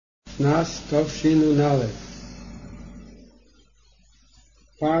Shnas Tovshin Aleph.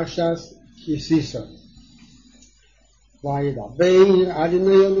 Parshas Kisisa. Vayidaber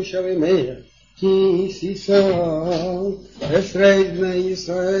Adonai Moshe Meir Kisisa Esrei Bnei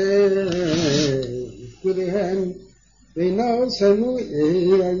Yisrael Kurihem V'nosenu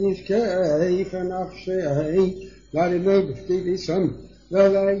Yishkei V'nafshei V'adonai B'ftidisam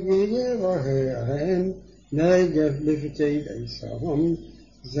V'vayiyerohem Negev B'ftidisam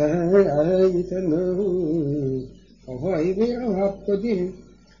Zayitanu Ahoy V'apkodim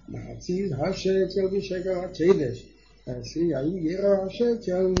Mahatziz HaShekel V'Shekel HaKedesh Asi Ayira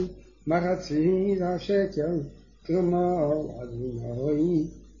HaShekel Mahatziz HaShekel K'mar Adonai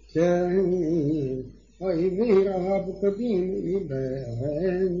Ken Ahoy V'apkodim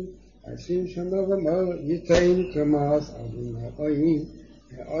Iben Asi Shama V'mar Yitein K'mar Adonai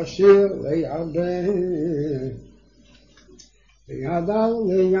Asher Le'aben Yadal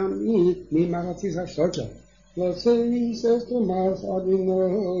leyamit mi maratzis hashocha. Loseis es tomas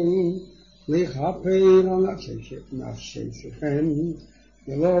adinoi lichapeir al nafsheshem.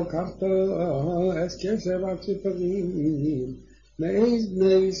 Velo karto es kesev atziparim. Meis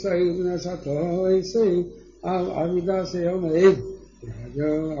bnei Yisrael nesatoi sei al avidas eomeid.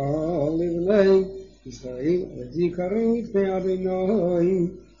 V'hayo livnei Yisrael zikarim pnei adinoi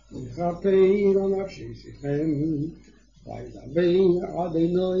lichapeir al nafsheshem. Vayidaber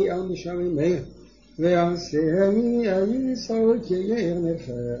Adonai el Moshe Meir Ve'aseh Yisrael Kiyer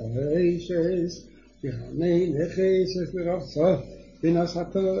Nefeshes V'hanei Nefeshes V'rafsa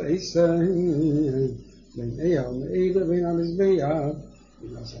V'nasato Eisei V'nei Al-Meida V'nei Al-Mizbeach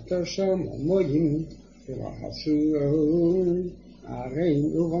V'nasato Sham Al-Moyim V'rahasu Arein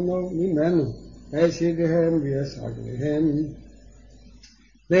Uvanov Mimenu Esidehem V'yesaglehem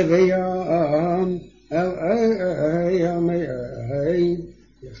V'veyam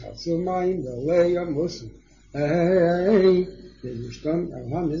יחצו מים ועלי עמוסו ומשתן על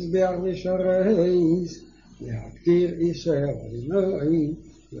המזבח ושרס להקטיר אישר אדינוי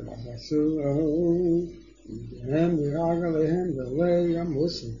ורחסו והם ברגליהם ועלי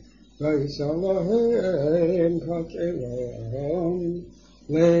עמוסו ויסר להם חכאלם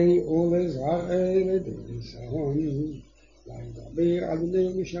לי ולזרעי לדריסון וידבר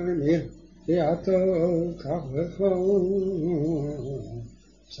אדוני משה Meir Beato kachvechon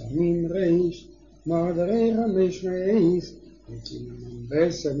Samim reish Mardarei hamesh reis Ekinam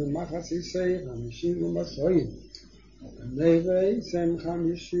besem Machasisei Hamishim u'masoyim Adanei veisem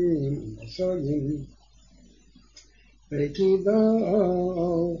Hamishim u'masoyim Vekido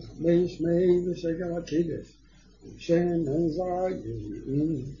Hamesh mei V'shekel HaKedesh V'shem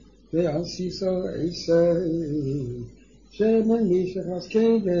Zayim Ve'asiso Eisei Shemen Mishachas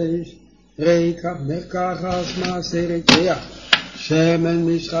Kedesh Reikach Merkachas Maaserekeach Shemen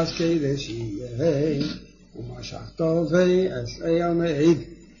Mishachas Kedesh Yehei Umashachto Ve'es Eyal Me'id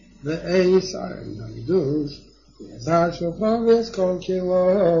Ve'es Arim Naidus Ve'ezar Shofar Ve'es Kol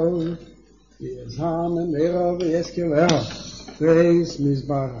Kilov Ve'ez HaMemero Ve'es Kileo Ve'es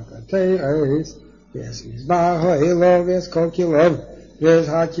Mizbar HaKateres Ve'es Mizbar HaElo Ve'es Kol Kilov Ve'ez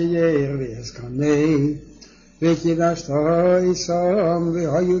HaKiyer Ve'es Kanei וכידשתו איסום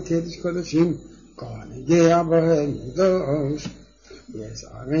והיו קדש קודשים כהנגע בהם ידוש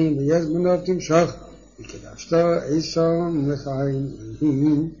ויזערים ויזמנות תמשוך וכידשתו איסום לחיים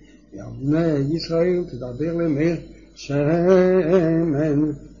אלוהים ובני ישראל תדבר למיר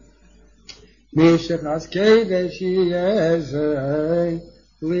שמן משחס קדש יהיה זה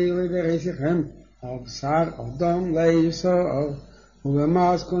לי לדרשכם על בשר אדם ליסור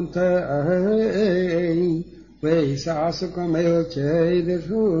ובמסכונתי ויסעסוקם אל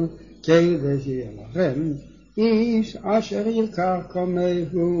קדשו קדש יהיה לכם איש אשר יקח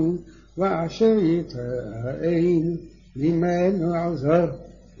כמהו ואשר יתרעם ממנו על זר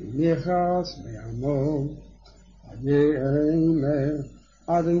ויחס מעמו ויאמר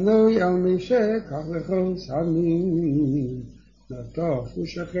אדוני על משה קח לך סמים נטוף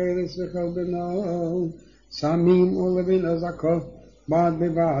ושחרס וכל בנו סמים ולבן הזקו בד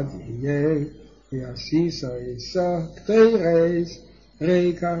בבד יהיה ויעשיסו איסו כתרס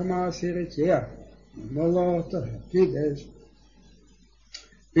ריקח מעשירתיה ומולותו הקידש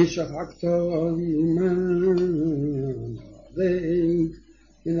ושחקתו ממנו דייק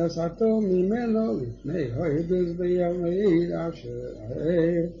ונשאתו ממנו לפני הוידס בימי אשר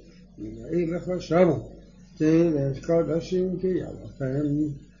הער ונעיר לך שמה קדש קודשים תהיה לכם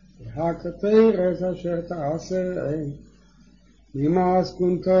והכתרס אשר תעשה ממעש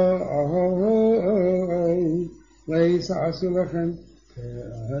כונתו ויסעשו לכם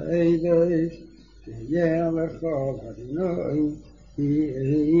כהקדש תהיה לכל אדינוי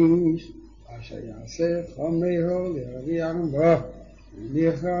איש אשר יעשה חומרו להרוויח בו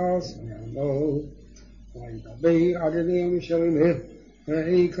ונכנס מעמו וידבר עד ידי משלמך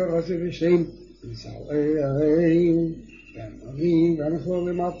ראי קורס ושם וסלעים ונרים ונחור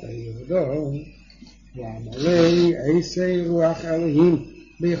למטה יהודו ועמלי עשי רוח אלוהים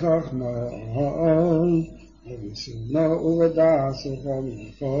בחוכמה ובשמו ובדעס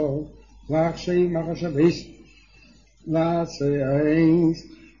ובמלכו ועכשיו מחשביס ועצייס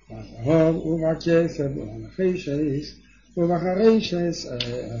ובהוב ובכסף ובנחשס ובחרשס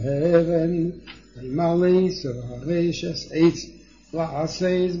האבן ומליס ובחרשס עץ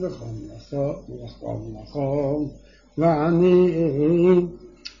ועשייס בכל מלכו ואני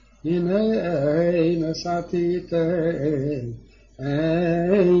הנה נשאתי אתן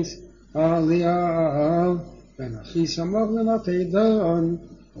עץ עלייה ונכי סמוך למטה דון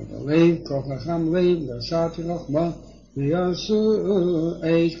ובלב כל חכם לב נשאתי חוכמה ויעשו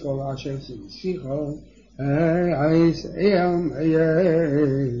עץ כל אשר שיחו עץ אילם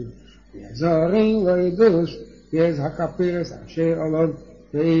יזרים לא ידוש יש הכפירס אשר עליו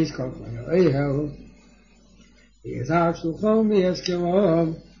ועץ כל חייהו יש השלוחו ויש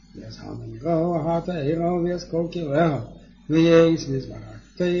כלום יש המנגו התאירו ויש כל כלהו ויש מזבח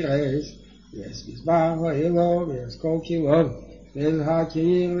תירס ויש מזבח ואילו ויש כל כלום ויש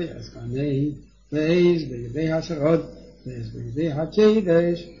הקיר ויש קני ויש בגדי השרות ויש בגדי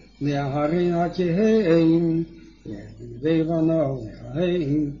הקדש להרים הכהן ויש בגדי בנו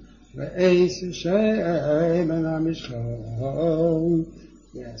לכהן ואיס שמן המשכון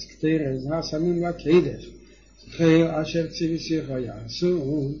ויש כתירס הסמים לקדש חיל אשר ציוויסיך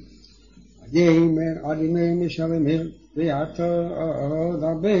יעשו עד ימי משלמר ויעתו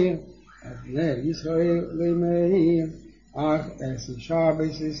דבר את בני ישראל למאיר אך אס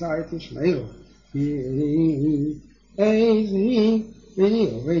שבס ישאי תשמרו כי איזי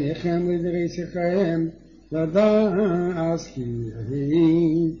ויהיו ביניכם ודריסיכם לדעס כי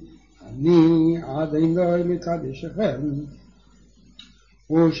אני עדיין מקדשכם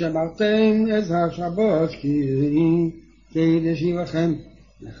ושמרתם את השבת כי קדשי לכם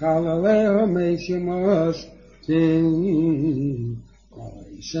לחללהו משימוש כי כל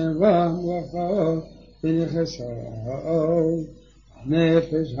ישבע וכל ונכסו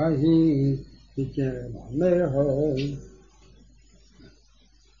הנפש ההיא בקרב עמהו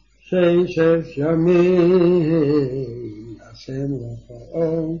ששת ימים השם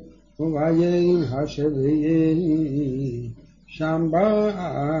רפאו וביום השביעי שם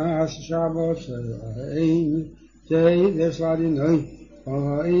באס שבת שלהם קדש לאדוני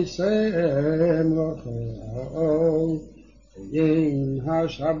וישם רפאו ביום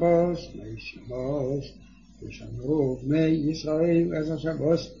השבת משימוש ושמרו בני ישראל את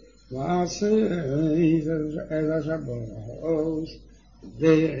השבת ועשו את השבת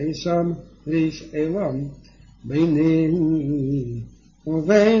ועשם ריש אלם ביניהם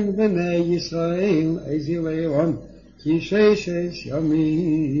ובין בני ישראל איזילאון כי ששת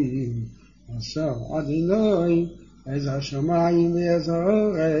ימים עשה אדוני את השמיים ואת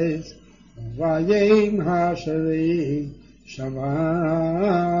הארץ וביום השביעי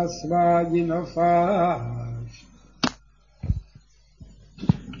שבת ונפש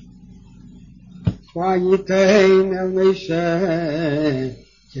וייתן אל משה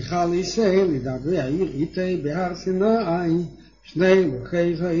ככליסה לדבר איתה בהר סיני שני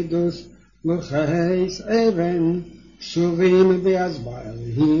לוחי עדות לוחי אבן כתובים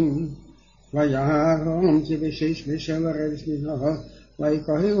באצבעותיהם ויהרום כבשש בשל הרדף מזרח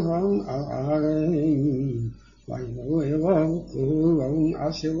ויקהלם על הערים ויאמרו אלוהו כולם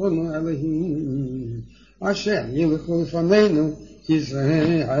עשילנו אלוהים אשר ילכו לפנינו כי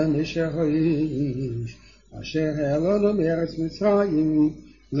זה המשך האיש אשר העלנו מארץ מצרים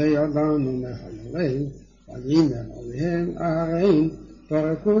לידנו מחיילי ויאמר עליהם הערים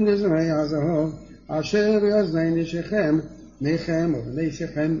פרקו נזרי הזהב אשר באזני נשיכם בניכם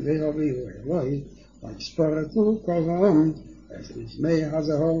ובנשיכם והביאו אלוהי ויספרקו כולם את נזמי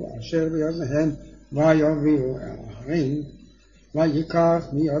הזהב אשר באזניהם ויביאו אל ההרים ויקח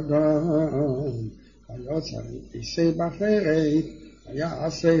מידם ויוצר עשה בחרת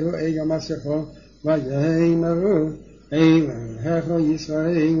ויעשהו איה מסכו ויאמרו אלוהיכו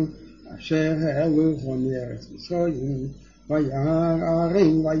ישראל אשר העלוכו מארץ מצרים וירא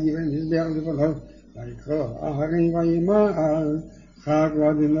ההרים ויבן מזבח לפניו ויקרא ההרים ויאמר חג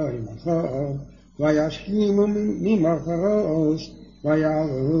לאדוני מלכו וישכימו ממחרוס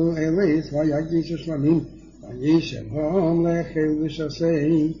ויעלו אליס ויגישו שלמים וישבם לחיל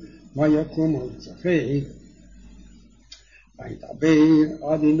ושסי ויקומו לצחק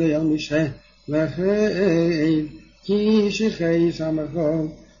וידבר אדוני אל משה לחיל כי שכי שמחו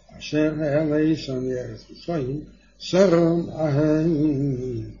אשר העלישם מארץ מצרים, שרום ההם.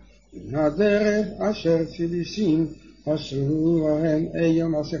 מן הדרך אשר ציוויסים, עשו להם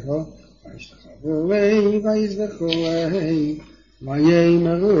יום מסכו, וישתחוו לי ויזבחו לי,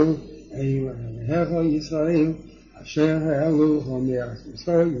 ויאמרו אלה אלוהיך ישראל, אשר העלוך מארץ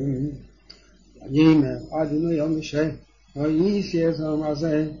מצרים. ויאמר אדוני אל משה, ויעש את היום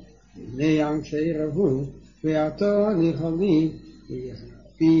הזה בני אנשי רבו, ועתה אני חלי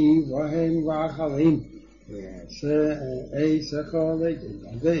פיו והם ואכלים, ויעשה עשך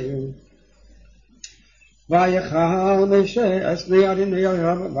לגלגל. ויחל משה אסלי אדוני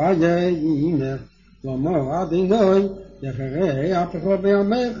הרב, ויאמר לאמור אדוני יחרה אפך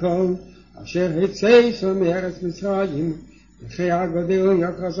בימיך, אשר הוצאת מארץ מצרים, וכי הגדול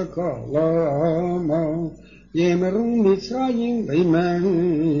יחזקו לאמור, יאמרו מצרים ויאמר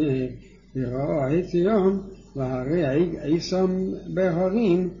יראה את ציון והרג עשם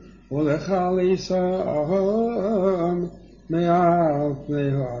בהרים ולכלסם מעל פני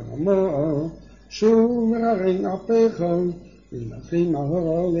האדמה, שוב מררים אפיך ולכם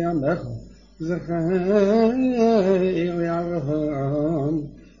אהרו לעמך זכר לאברהם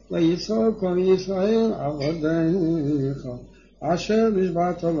ויצעק כל ישראל עבדיך אשר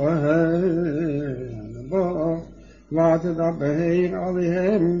נשבעת להם בו, ותדבר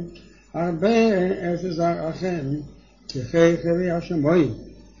עליהם הרבה את זרעכם כככבי השמיים,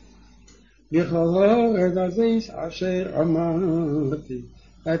 בכל הארץ הזאת אשר אמרתי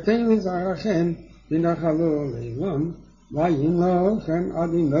אתן לזרעכם ונחלו לעולם, וימלכם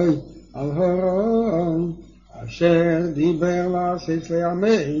אדוני על הורם אשר דיבר לעשות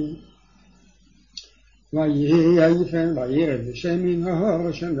לימים. ויהי היפן וירד בשם מן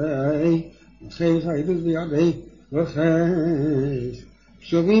ההר שני, וכיף העדות בידי וכיף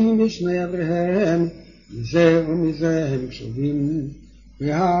קשובים בשני אבריהם, מזה ומזה הם קשובים,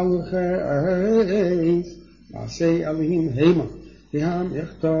 והלכיף מעשה אלוהים המה,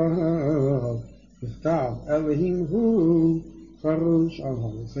 וכתב אלוהים הוא חרוש על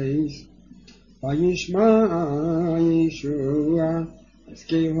הלכיף. וישמע ישוע את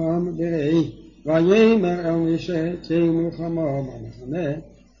קולם בראי, ויאמר אל משה כי מלחמה במחנה,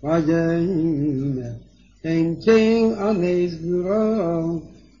 ויאמר אין כל עני סגורה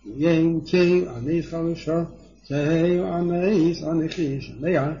ואין כל עני חלשה, כל עני אנכי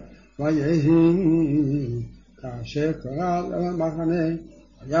שמע. ויהי כאשר קרא אל המחנה,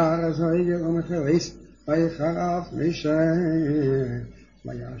 וירא זוהר ומחלס, ויחרף משה,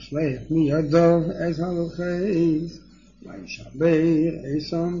 וישלח מידו את הלכיף, וישבר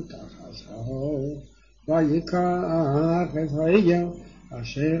עשם תחת ההר, ויקח את העגל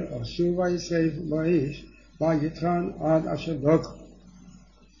אשר עשו וישרף באש, ויטחן עד אשר דק,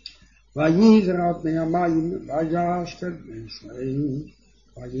 ויזרע פני המים, וישתת בישראל.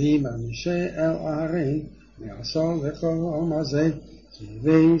 ויאמר משה אל אהרון, ועשה לך העם הזה, כי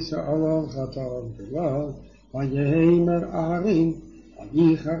וישאלו חטאת גדולה. ויאמר אהרון,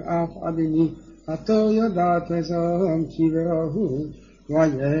 ויחרף אדוני, אתה ידעת זאת כי בראו,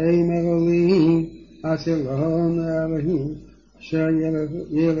 ויאמר לי, הצילון אלוהים, אשר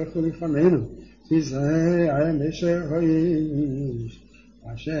ילכו לפנינו, כי זה אשר האיש,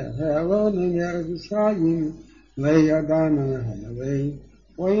 אשר העלנו מארץ מצרים, לידענו הנביא,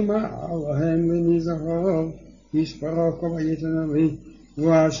 ויאמר להם למזרח, יספרך ויתן לי,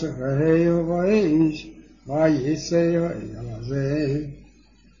 ואשר היה באש, ויצא האל הזה.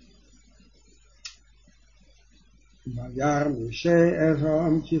 וירא משה את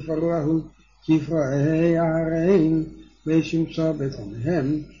העם כפרעהו, כפרעי אהרון, וישמצא בתוכם,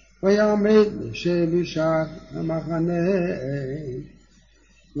 ויעמד משה בשער המחנה.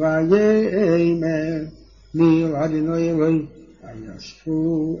 ויאמר מי אדוני אלוהי,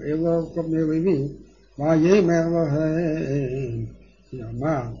 ויאספו אליו כל בני לוי, ויאמר להם, כי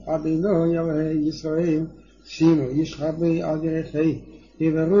אמר אדוני אלוהי ישראל, שימו ישחבו על דרכי,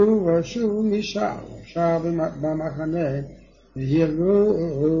 יברו ושוב משער במחנה,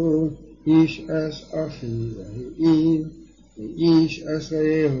 והרגו איש אס אחי ואחיו, ואיש אס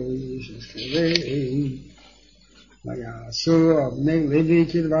רעהו איש אס חבריו. ויעשו בני לוי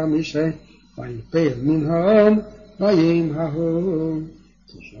כדבר משה, ויפל מן העם, וימהרו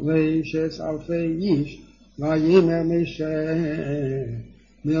כ3,000 איש. ויאמר משה,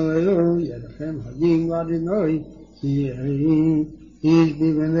 מלאו ידכם הדין לאדוני, כי יהי איש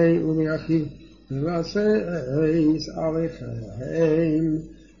בבני ובאחיו, ולעשות עליכם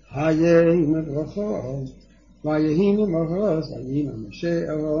היאמר ברכו. ויהי ממחרת, ויאמר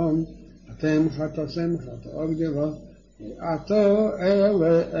משה אלוהים, אתם חטאתם חטאה גדולה, ועתה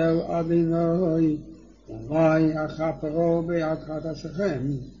אלה אל אדוני, ואולי אכפרו בעד חטאתכם,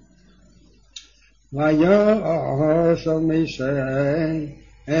 וישב משה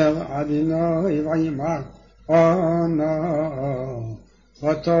אל אדוני ויאמר אנא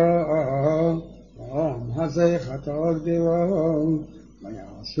חטא העם הזה חטא גדול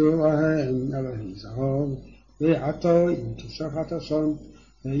ויעשו להם אלוהי זהב ועתה אם תשחט השם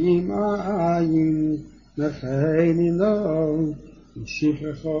ואם אין לכן לא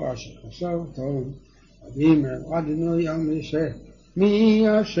ישפך אשר חשבתם ויאמר אדוני אל משה מי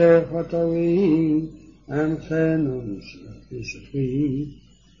אשר חטאי אנכנו נשפי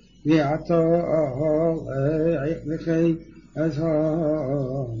ועתה איך לכי את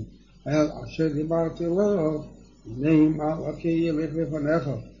העם אל אשר דיברתי לו הנה מלאכי ילך לפניך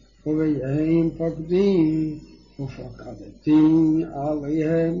וביהם פקדים ופקדתי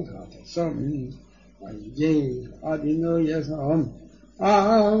עליהם חטאתם ויגד אדוני את העם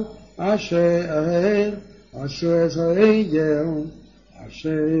על אשר עשו את העגל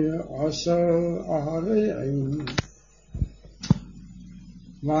אשר עשו אחריהם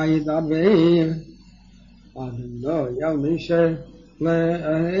וידבר אדוני אל משה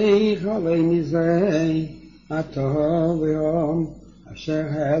לאיך עלי מזה הטוב והיום אשר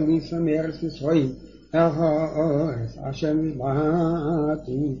העליף מארץ ישראל אל הארץ אשר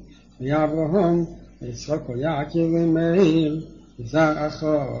נשבעתי לאברהם ליצחק ויעקב ומאיר וזרעך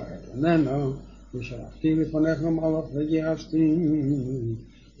איננו ושלחתי לפניך מלאך וגירשתי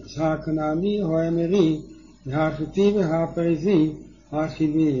אז הכנעני האמורי והחיתי והפריזי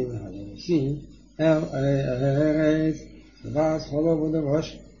החיבי והיבוסי אל הארץ דבש חלב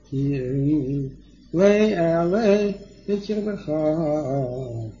ודבש כי ואעלה בקרבך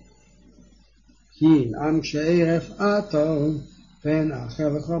כי עם כשערף אתה פן אאכל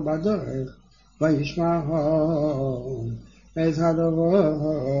לך בדרך וישמע את הדבר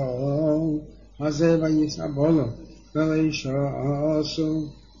הזה ויסבו לו וישעשו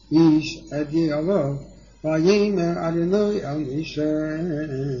איש את גאלו ויאמר אדוני אל משה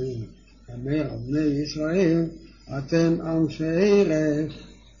אמר בני ישראל אתם עם שערף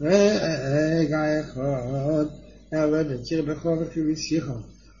רגע אחד אלא בקרבך וכבשיך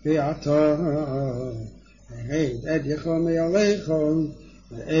ועתה הרד את יכל מעליכם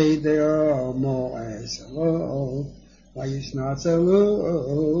ועדי עמו עשרו וישנצלו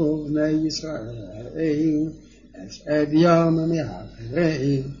בני ישראל את ים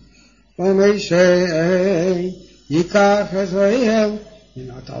מאחריהם ומשה ייקח ישראל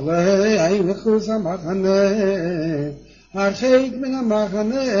ונטל להם מחוץ המחנה הרחק מן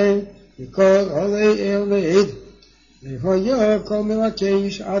המחנה וכל עלי אל לעד והיה כל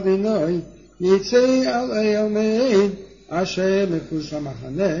מבקש אדוני יצא עלי אל מעד אשר מחוץ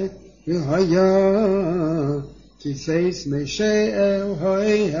המחנה והיה כיסס משה אל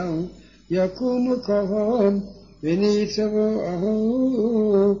האל יקומו כהן וניצבו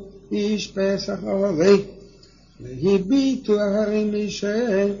איש פסח עלי והביטו ההרים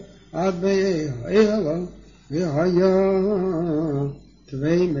משה עד באי האל והיה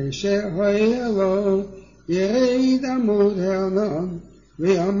תווי משה האל ירד עמוד הענן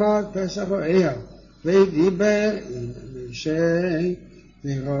ועמד פסח האל ודיבר עם משה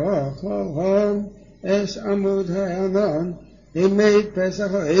וראה כהן את עמוד הענן עמד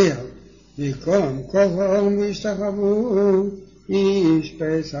פסח האל וקם כהן והשתחוו איש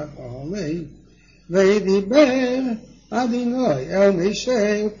פסח עלי ודיבר אדוני אל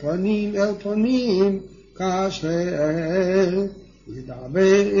משה פנים אל פנים כאשר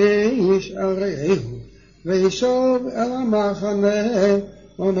ידבר איש אל רעהו וישוב אל המחנה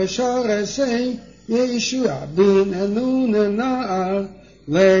ומשרסי ישוע בן נון נער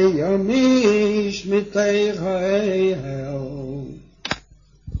לימיש מתיכהו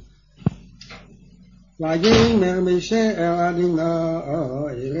ויאמר משה אל אדוני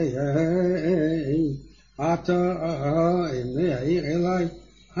ראי אתה העיר אלי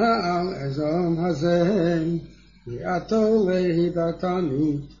העל אזום הזה ואתה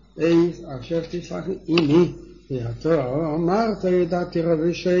להידעתני איז אשר תשלח עמי ואתה אמרת ידעתי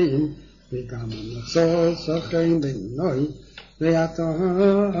רבשיים וגם נחזור שכן בעיני ואתה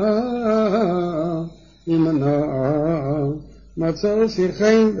עמנו מצור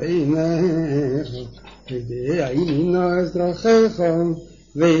שכן בעיניך ודעינו את דרכיכם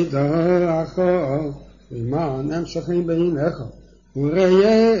ודעך למען המשכים בעיניך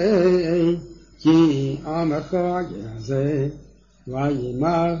וראה כי עמך יעזה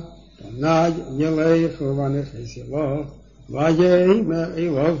ויאמר פני ילך ונכס אליו ויאמר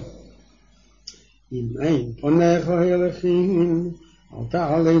אליו אם אין פניך ילכים אל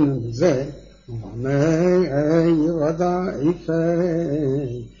תעלנו מזה ובני ודאי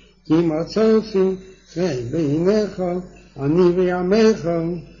כי מצאתי חן בעיניך אני וימיך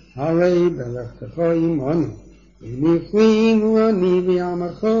הרי בלכתך עמנו, ונפרינו אני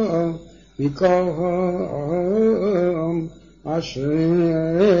ועמך, מכל העם אשר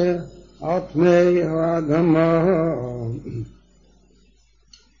על פני האדמה.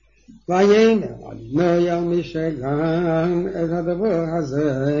 ויאמר אדוני על משה גם את הדבר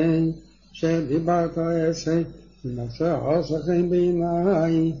הזה, שדיברת עשה, ומצא עשה חן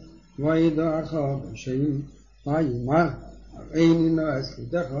בעיני, וידעך בשם, ויאמר הריני נא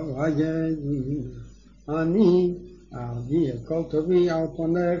זכותך ויגיד, אני אעביר כל טובי על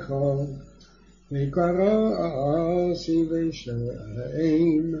פניך, וקראתי בשם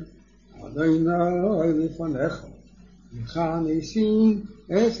אדוני לפניך, וכניסי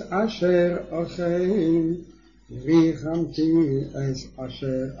את אשר אכן, וריחמתי את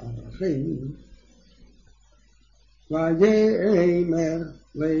אשר אכן. ויאמר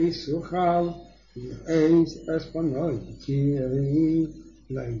ליששכר, יעץ את פני כי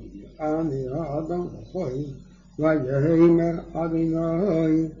אני האדם אחי. ויאמר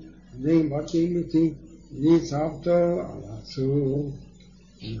אדוני, אני מצאתי ניצבתו על הצור,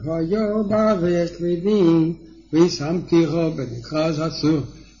 והיה בעבר כבדי, ושמתיך בנקרז הצור,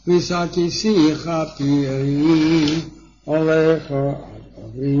 ושכיסיך פי עליך עד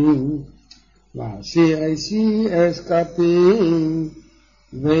ערים, ועשיתי את כפי,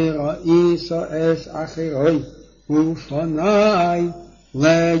 וראית את אחרי, ופני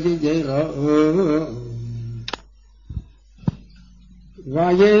ליגרעו.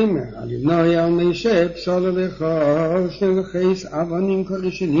 ויאמר אדוני על משה, פסול לך של חס אבנים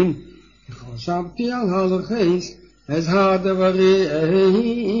כראשונים, וחשבתי על הלכס את הדברים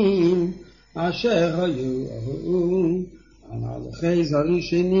אשר היו על הלכס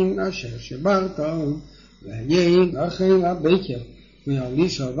הראשונים אשר שברת, ויהי לכן הבקר,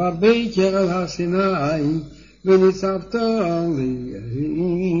 ועליך בבקר על הסיני, וניצבת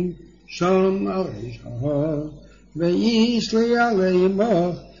לי שם על ראש ההר, ואיש ליעלה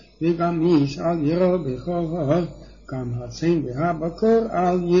עמך, וגם איש על ירו בכור, גם הצאן והבקור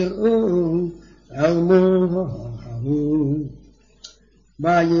על יראו, אל מוהו.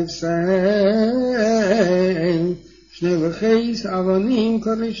 ויפסל שני לחס אבנים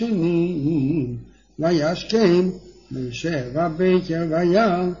כראשונים, וישכם משה בבקר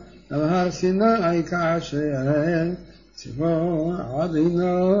ויעל על הר סיני כאשר ציווה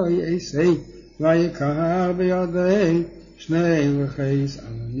אדוני עשה, ויקח בידי שני לחס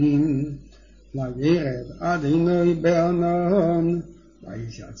אבנים. וירד אדוני בענן,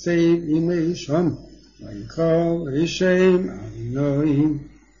 ויתייצב ימי שם, ויקרא בשם אדוני.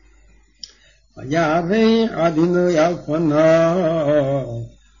 ויבא אדוני על פניו,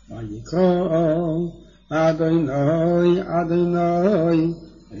 ויקרא אדוני אדוני,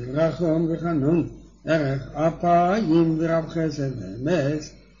 רחום וחנון, ערך אפיים ורב חסד ואמת,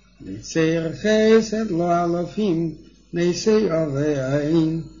 נצר חסד לא אלפים, נשא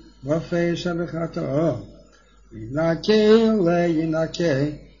אביין, ופשע וחטא, ינקה לינקה,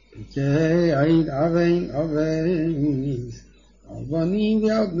 פיקי עד אבין אבין, על בנים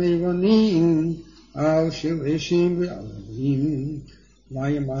ועל בני בנים, על שלשים ועל עבדים,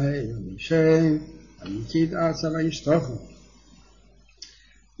 וימהר משה, ויקד ארצה וישתחו.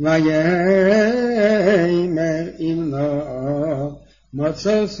 ויאמר אמנה,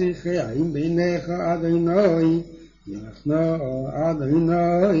 מצאתי חיים בעיניך אדוני, יחנו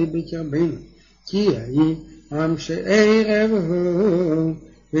אדוני בקרבנו, כי יהי עם שערב הוא,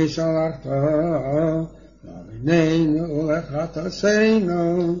 ושלחת לבנינו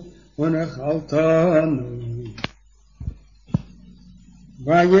ולחטאתנו, ונחלתנו.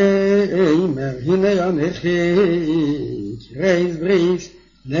 ויאמר הנה אנכי קרייס בריס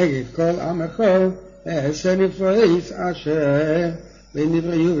נגד כל עמך, אשר נפריס אשר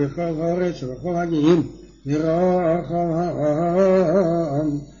ונבראו בכל הארץ ובכל הגויים, ורחם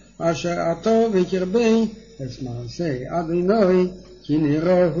העם אשר עתה בקרבי את מעשה אדוני, כי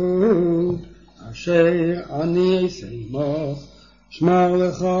נראו אשר אני אעשה עמך. שמר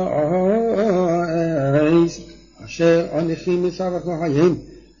לך אש אשר אנכי מצווך לחיים,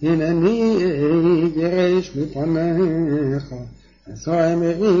 הנני גרש מפניך את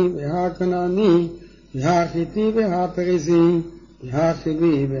האמורי והכנעני והחיתי והפריזי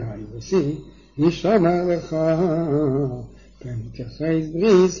והחיבי והיבוסי, ישמר לך פן כחס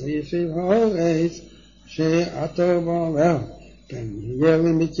בריס ישב הארץ אשר עתה בעבר, פן יהיה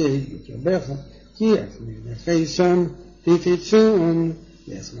למקד בקרבך, כי יפנה לחסם תפצון,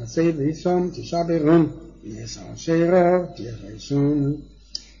 יסמצא ביסום תשברון, ויסעשרה תחסון.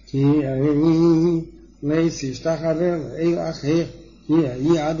 כי אי לסישתחווה לאל אחר, כי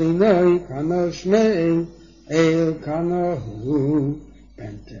אי אדוני כנו שמי אל כנו הוא,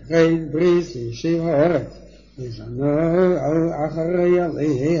 פנטרי בריס לישיב האורץ, וזנו על אחרי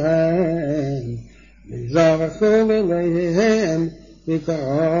עליהם, וזרחו אליהם,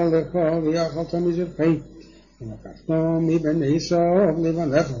 וקרא לך ויחלת מזרחי, ולקחתו מבני סוף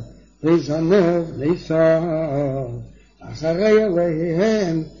לבניך, וזנו בני סוף, אחרי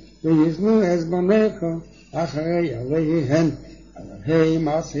עליהם, ויזנו אז בניך, אחרי עליהם, עליהם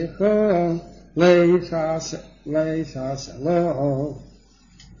מעשיך, לישעשה לו,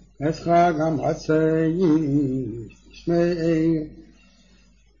 את חג המצות, שני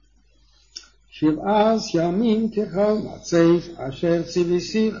 7 ימים תאכל מצות, אשר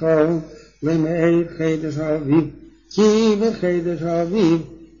ציוויתיך למעט חידש האביב, כי בחידש האביב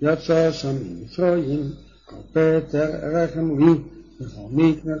יצא שם ממצרים, כל פטר רחם לי, וכל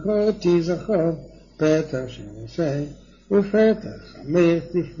מקנך תזכור, פטר שעושה, ופטר חמש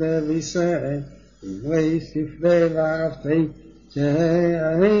תפדה וישא, ובלי תפדה וערפתי,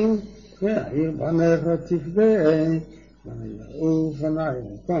 תהאים, והעיר בניך תפדה, ויראו פני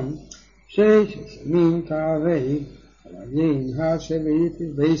מקום, 6 ימים תעבד, על היין השביעי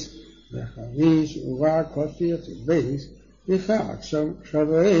תלבש, וחריש ובכוסיר תלבש, וחג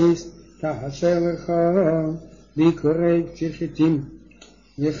שבועס תעשה לך, ביקורי קציחיתים,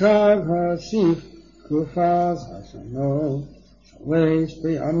 וחג הסיף תקופת השנה, 3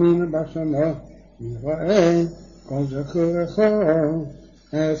 פעמים בשנה, יראה כל זכורך,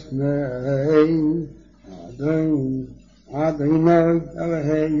 את פני אדוני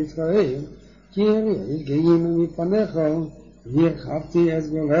אלוהי ישראל, כי יראי גאים מפניך, והרחבתי את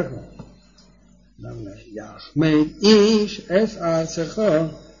גבולך. יחמד איש את ארצך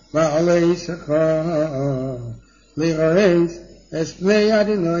ועלי שכר, לראות את פני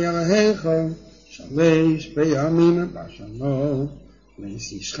אדוני אלוהיך, 3 פעמים בשנה,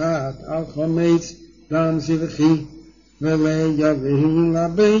 וישחט על חמץ דם זבחי, וליביא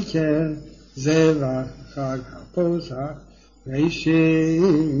לבקר זבח חג הפסח,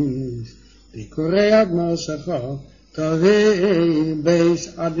 וישיש ביקורי עד נוסך, תביא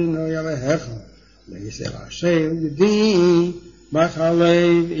בייס אדוני אלוהיך, לעשר אשר ידי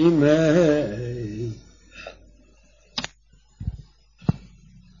בחלב עמי.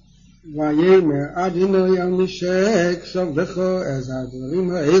 ויאמר אדוני אל משה, כתוב לך את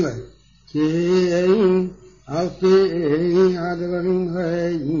הדברים האלה, כי על פי הדברים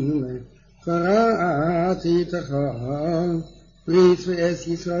האלה קראתי איתך ברית ואת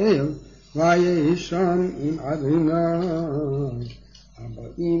ישראל, ויהי שם עם אדוני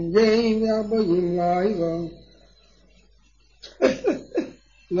 40 יום ו40 לילה,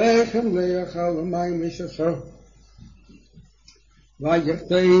 לחם לאכל ומים לשתות,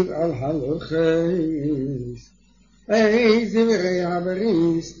 ויכתב על הלוחס את דברי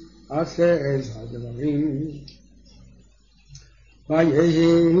הבריס אשר את הדברים.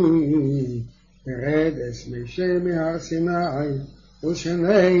 ויהי פרדס משה מהר סיני,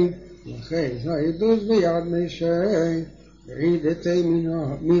 ושני לחץ העדות ביד משה, ורידתי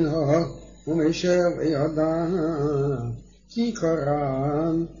מנהו ומשה בידה, כי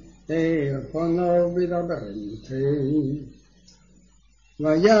קרן אל פניו בדבר איתי.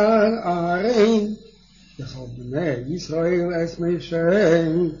 וירא אהרון לכל בני ישראל את משה,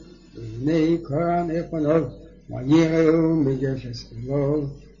 והנה קרן אל פניו, ויראו מגשש אלוהו,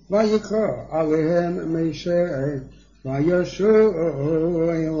 ויקרא עליהם משה, וישוב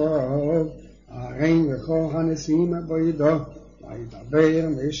אלוהו אהרון וכל הנשיאים בידו, וידבר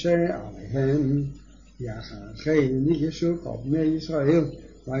משה עליהם. ואחר כן ניגשו כל בני ישראל,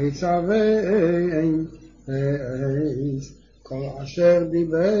 ויצווהם כל אשר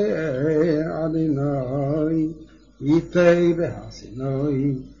דיבר אדוני איתי בהר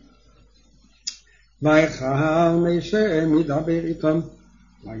סיני. ויחל משה מדבר איתם,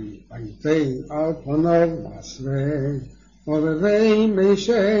 ויתן על פניו מסווה, ובבוא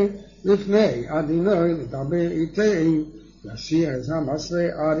משה לפני אדוני לדבר איתי, ישיר את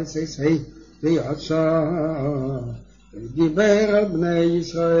המסווה עד יצא, ויצא ודיבר על בני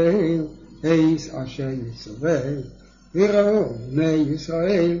ישראל את אשר יצווה. וראו בני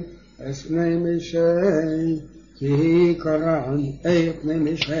ישראל את פני משה, כי קרן את פני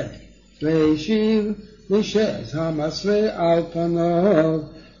משה, והשיב משה את המסווה על פניו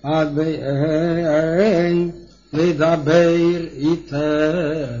עד באין לדבר איתי.